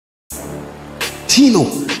Sino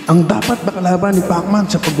ang dapat makalaban ni Pacman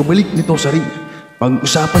sa pagbabalik nito sa ring?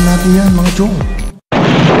 Pag-usapan natin yan mga chong.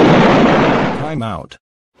 Time out.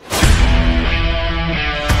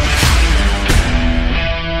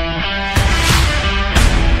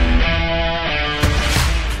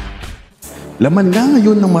 Laman nga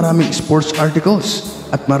ngayon ng maraming sports articles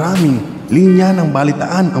at maraming linya ng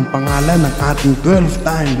balitaan ang pangalan ng ating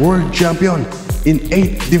 12-time world champion in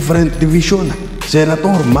 8 different division,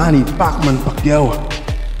 Senator Manny Pacquiao.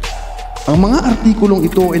 Ang mga artikulong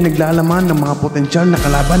ito ay naglalaman ng mga potensyal na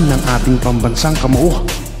kalaban ng ating pambansang kamao.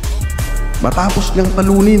 Matapos niyang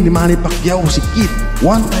talunin ni Manny Pacquiao si Kid,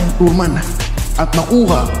 one-time tourman, at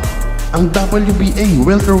makuha ang WBA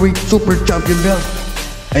welterweight super champion belt,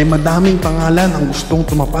 ay madaming pangalan ang gustong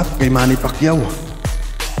tumapat kay Manny Pacquiao.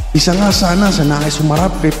 Isa nga sana sa nais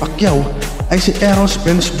sumarap kay Pacquiao ay si Errol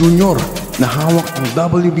Spence Jr. na hawak ang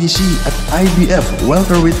WBC at IBF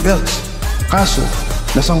welterweight belts. Kaso,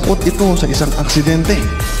 nasangkot ito sa isang aksidente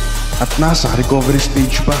at nasa recovery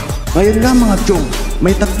stage pa. Ngayon nga mga chong,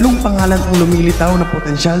 may 3 pangalan ang lumilitaw na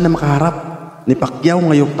potensyal na makaharap ni Pacquiao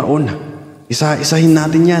ngayong taon. Isa-isahin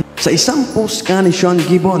natin yan. Sa isang post ka ni Sean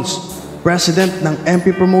Gibbons, president ng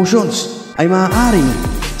MP Promotions, ay maaaring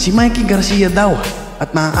si Mikey Garcia daw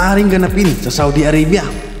at maaaring ganapin sa Saudi Arabia.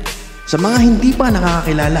 Sa mga hindi pa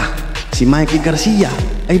nakakakilala, si Mikey Garcia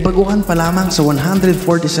ay baguhan pa lamang sa 147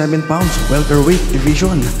 pounds welterweight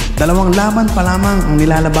division. 2 laban pa lamang ang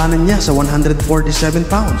nilalabanan niya sa 147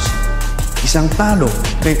 pounds. Isang talo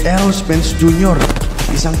kay Errol Spence Jr. at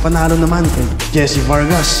isang panalo naman kay Jesse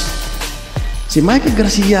Vargas. Si Mikey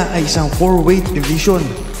Garcia ay isang 4-weight division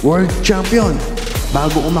world champion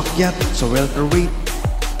bago umakyat sa welterweight.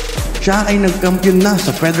 Siya ay nagkampiyon na sa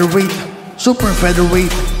featherweight, super featherweight,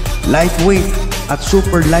 lightweight at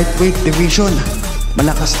super lightweight division.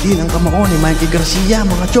 Malakas din ang kamao ni Mikey Garcia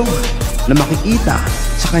mga chong na makikita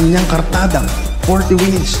sa kanyang kartadang 40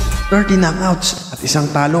 wins, 30 knockouts at isang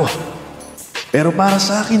talo. Pero para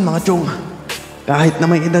sa akin mga chong, kahit na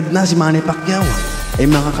may edad na si Manny Pacquiao, ay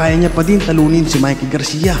makakaya niya pa din talunin si Mikey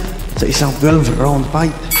Garcia sa isang 12-round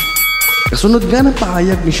fight. Kasunod nga ng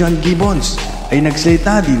pahayag ni Sean Gibbons ay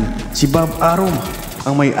nagsalita din si Bob Arum,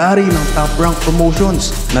 ang may-ari ng Top Rank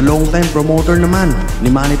Promotions na long-time promoter naman ni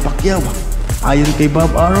Manny Pacquiao. Ayon kay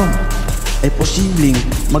Bob Arum, ay posibleng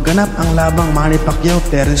maganap ang labang Manny Pacquiao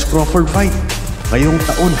Terrence Crawford fight ngayong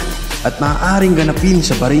taon at maaaring ganapin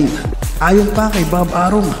sa Bahrain. Ayon pa kay Bob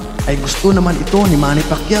Arum, ay gusto naman ito ni Manny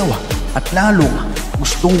Pacquiao at lalong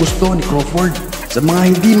gustong-gusto ni Crawford. Sa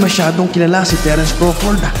mga hindi masyadong kilala si Terrence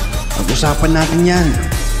Crawford, pag-usapan natin yan.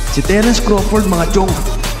 Si Terrence Crawford mga chong,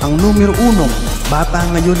 ang numero 1 bata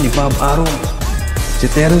ngayon ni Bob Arum. Si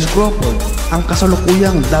Terrence Crawford ang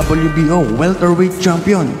kasalukuyang WBO welterweight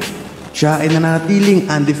champion. Siya ay nanatiling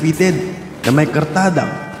undefeated na may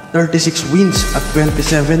kartadang 36 wins at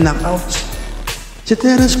 27 knockouts. Si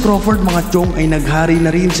Terrence Crawford mga chong ay naghari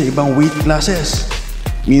na rin sa ibang weight classes.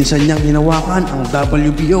 Minsan niyang hinawakan ang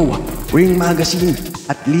WBO Ring Magazine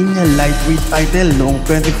at linya lightweight title noong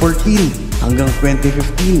 2014 hanggang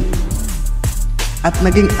 2015. At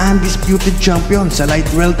naging undisputed champion sa light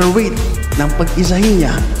welterweight nang pag-isahin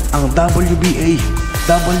niya ang WBA,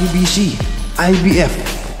 WBC, IBF,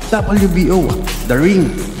 WBO, The Ring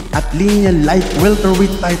at linya light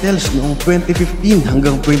welterweight titles noong 2015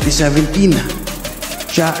 hanggang 2017.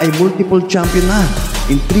 Siya ay multiple champion na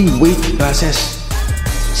in 3 weight classes.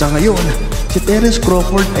 Sa ngayon, si Terrence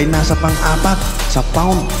Crawford ay nasa pang-4 sa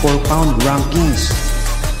pound for pound rankings.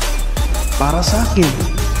 Para sa akin,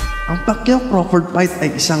 ang Pacquiao-Crawford fight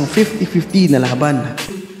ay isang 50-50 na laban.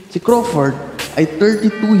 Si Crawford ay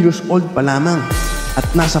 32 years old pa lamang at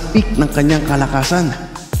nasa peak ng kanyang kalakasan,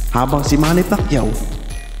 habang si Manny Pacquiao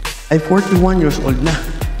ay 41 years old na.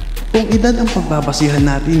 Kung edad ang pagbabasihan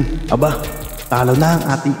natin, aba, talo na ang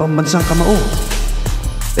ating pambansang kamao.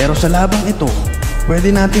 Pero sa labang ito,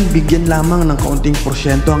 pwede natin bigyan lamang ng kaunting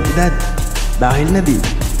porsyento ang edad dahil na din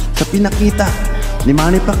sa pinakita ni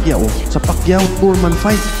Manny Pacquiao sa Pacquiao Turman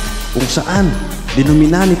fight kung saan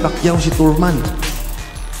dinumina ni Pacquiao si Turman.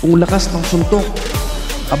 Kung lakas ng suntok,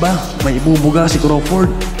 aba, may ibubuga si Crawford,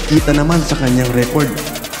 kita naman sa kanyang record.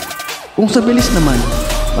 Kung sa bilis naman,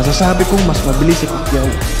 masasabi kong mas mabilis si Pacquiao,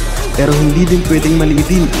 pero hindi din pwedeng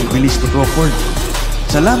maliitin ang bilis ni Crawford.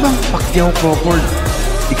 Sa labang Pacquiao-Crawford,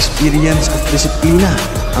 experience at disiplina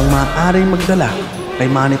ang maaaring magdala kay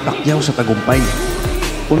Manny Pacquiao sa tagumpay.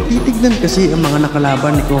 Kung titignan kasi ang mga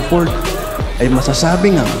nakalaban ni Crawford, ay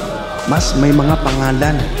masasabi nga mas may mga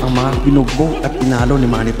pangalan ang mga binugbog at pinalo ni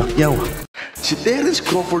Manny Pacquiao. Si Terrence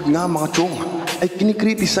Crawford nga mga chong ay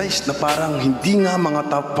kinikriticize na parang hindi nga mga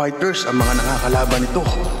top fighters ang mga nakakalaban nito.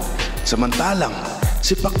 Samantalang,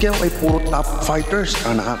 si Pacquiao ay puro top fighters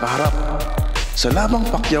ang nakakaharap. Sa labang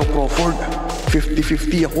Pacquiao-Crawford,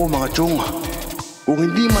 50-50 ako mga chong. Kung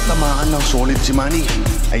hindi matamaan ng solid si Manny,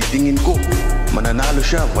 ay tingin ko mananalo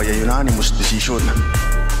siya via unanimous decision.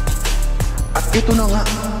 At ito na nga,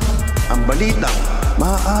 ang balitang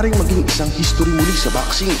maaaring maging isang history muli sa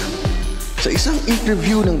boxing. Sa isang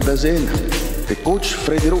interview ng Dazen kay Coach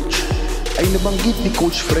Freddy Roach, ay nabanggit ni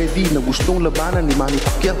Coach Freddy na gustong labanan ni Manny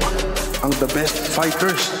Pacquiao ang the best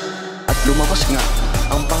fighters, at lumabas nga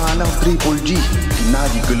ang pangalang Triple G,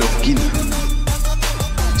 Gennady Golovkin.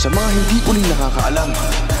 Sa mga hindi uli nakakaalam,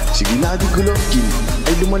 si Gennady Golovkin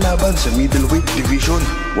ay lumalaban sa middleweight division,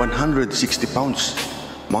 160 pounds.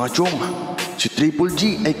 Mga chong, si Triple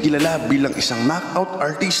G ay kilala bilang isang knockout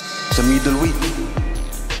artist sa middleweight.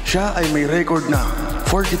 Siya ay may record na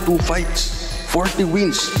 42 fights, 40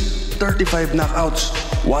 wins, 35 knockouts,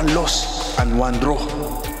 1 loss and 1 draw.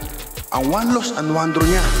 Ang 1 loss and 1 draw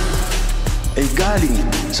niya ay galing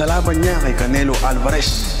sa laban niya kay Canelo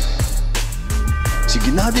Alvarez. Si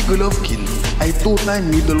Gennady Golovkin ay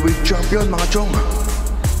 2-time middleweight champion mga chong.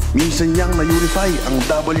 Minsan niyang na-unify ang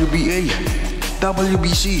WBA,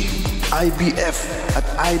 WBC, IBF at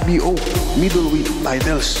IBO middleweight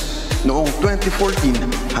titles noong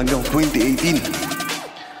 2014 hanggang 2018.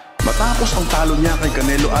 Matapos ang talo niya kay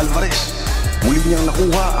Canelo Alvarez, muli niyang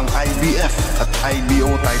nakuha ang IBF at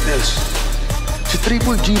IBO titles. Si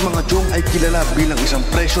Triple G mga chong ay kilala bilang isang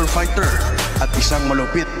pressure fighter at isang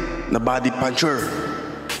malupit na body puncher.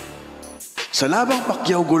 Sa labang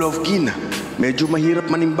Pacquiao-Golovkin, medyo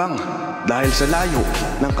mahirap manimbang dahil sa layo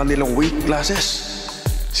ng kanilang weight classes.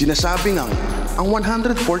 Sinasabing ang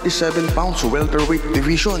 147 pounds welterweight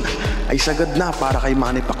division ay sagad na para kay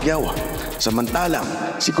Manny Pacquiao. Samantalang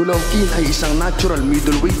si Golovkin ay isang natural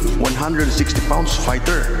middleweight 160 pounds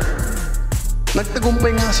fighter.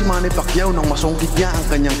 Nagtagumpay nga si Manny Pacquiao nang masungkit niya ang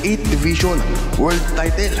kanyang 8th division world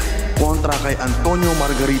title kontra kay Antonio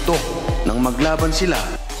Margarito nang maglaban sila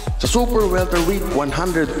sa super welterweight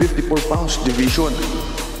 154 pounds division.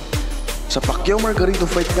 Sa Pacquiao-Margarito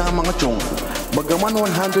fight nga mga chong, bagaman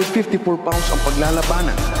 154 pounds ang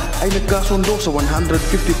paglalabanan, ay nagkasundo sa 150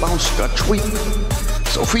 pounds catch weight.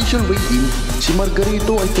 Sa official weigh-in, si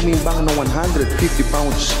Margarito ay tumimbang ng 150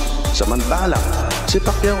 pounds, samantalang si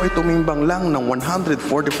Pacquiao ay tumimbang lang ng 144.6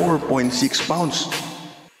 pounds.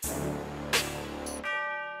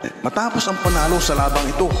 Matapos ang panalo sa labang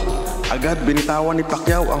ito, agad binitawan ni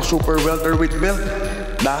Pacquiao ang super welterweight belt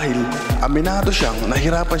dahil aminado siyang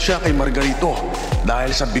nahirapan siya kay Margarito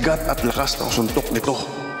dahil sa bigat at lakas ng suntok nito.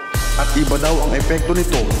 At iba daw ang epekto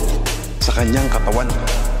nito sa kanyang katawan.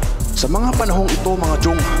 Sa mga panahong ito mga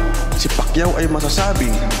chong, si Pacquiao ay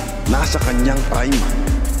masasabing nasa kanyang prime.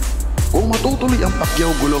 Kung matutuloy ang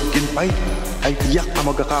Pacquiao-Golovkin fight, ay tiyak na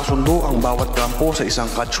magkakasundo ang bawat kampo sa isang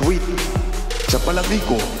catch weight. Sa palagay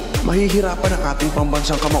ko, mahihirapan ang ating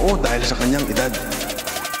pambansang kamao dahil sa kanyang edad.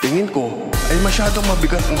 Tingin ko ay masyadong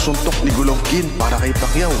mabigat ang suntok ni Golovkin para kay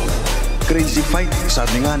Pacquiao. Crazy fight,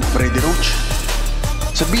 sabi nga ni Freddy Roach.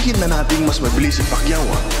 Sabihin na nating mas mabilis si Pacquiao,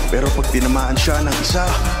 pero pag tinamaan siya ng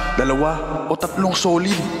 1, 2 o 3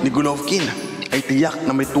 solid ni Golovkin, ay tiyak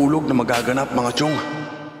na may tulog na magaganap mga chong.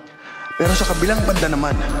 Pero sa kabilang banda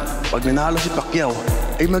naman, pag nanalo si Pacquiao,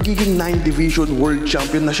 ay magiging 9 division world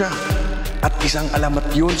champion na siya. At isang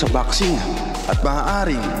alamat yun sa boxing. At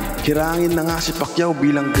maaaring hirangin na nga si Pacquiao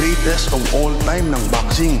bilang greatest of all time ng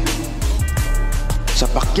boxing. Sa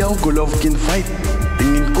Pacquiao-Golovkin fight,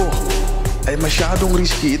 tingin ko ay masyadong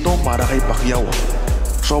risky ito para kay Pacquiao.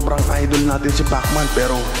 Sobrang idol natin si Pacman,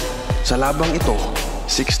 pero sa labang ito,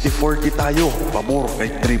 60-40 tayo pabor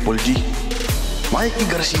kay Triple G. Mikey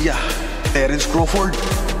Garcia, Terrence Crawford,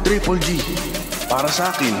 Triple G. Para sa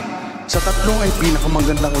akin, sa tatlong ay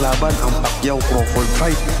pinakamagandang laban ang Pacquiao-Crawford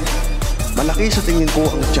fight. Malaki sa tingin ko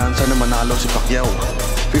ang tsansa na manalo si Pacquiao.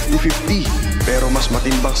 50-50, pero mas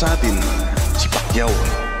matimbang sa atin si Pacquiao.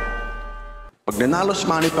 Pag nanalo si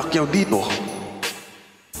Manny Pacquiao dito,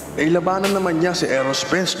 ay labanan naman niya si Errol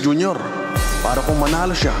Spence Jr. para kung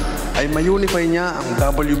manalo siya ay ma-unify niya ang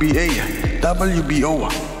WBA,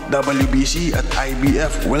 WBO, WBC at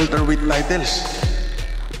IBF welterweight titles.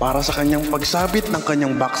 Para sa kanyang pagsabit ng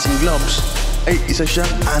kanyang boxing gloves, ay isa siyang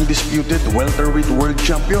undisputed welterweight world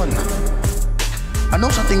champion. Ano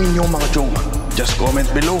sa tingin niyo mga chong? Just comment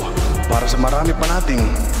below para sa marami pa nating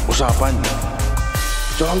usapan.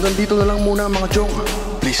 So hanggang dito na lang muna mga chong.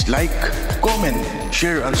 Please like, comment,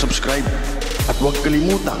 share and subscribe. At huwag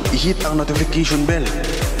kalimutang i-hit ang notification bell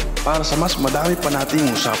para sa mas madami pa nating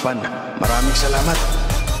usapan. Maraming salamat.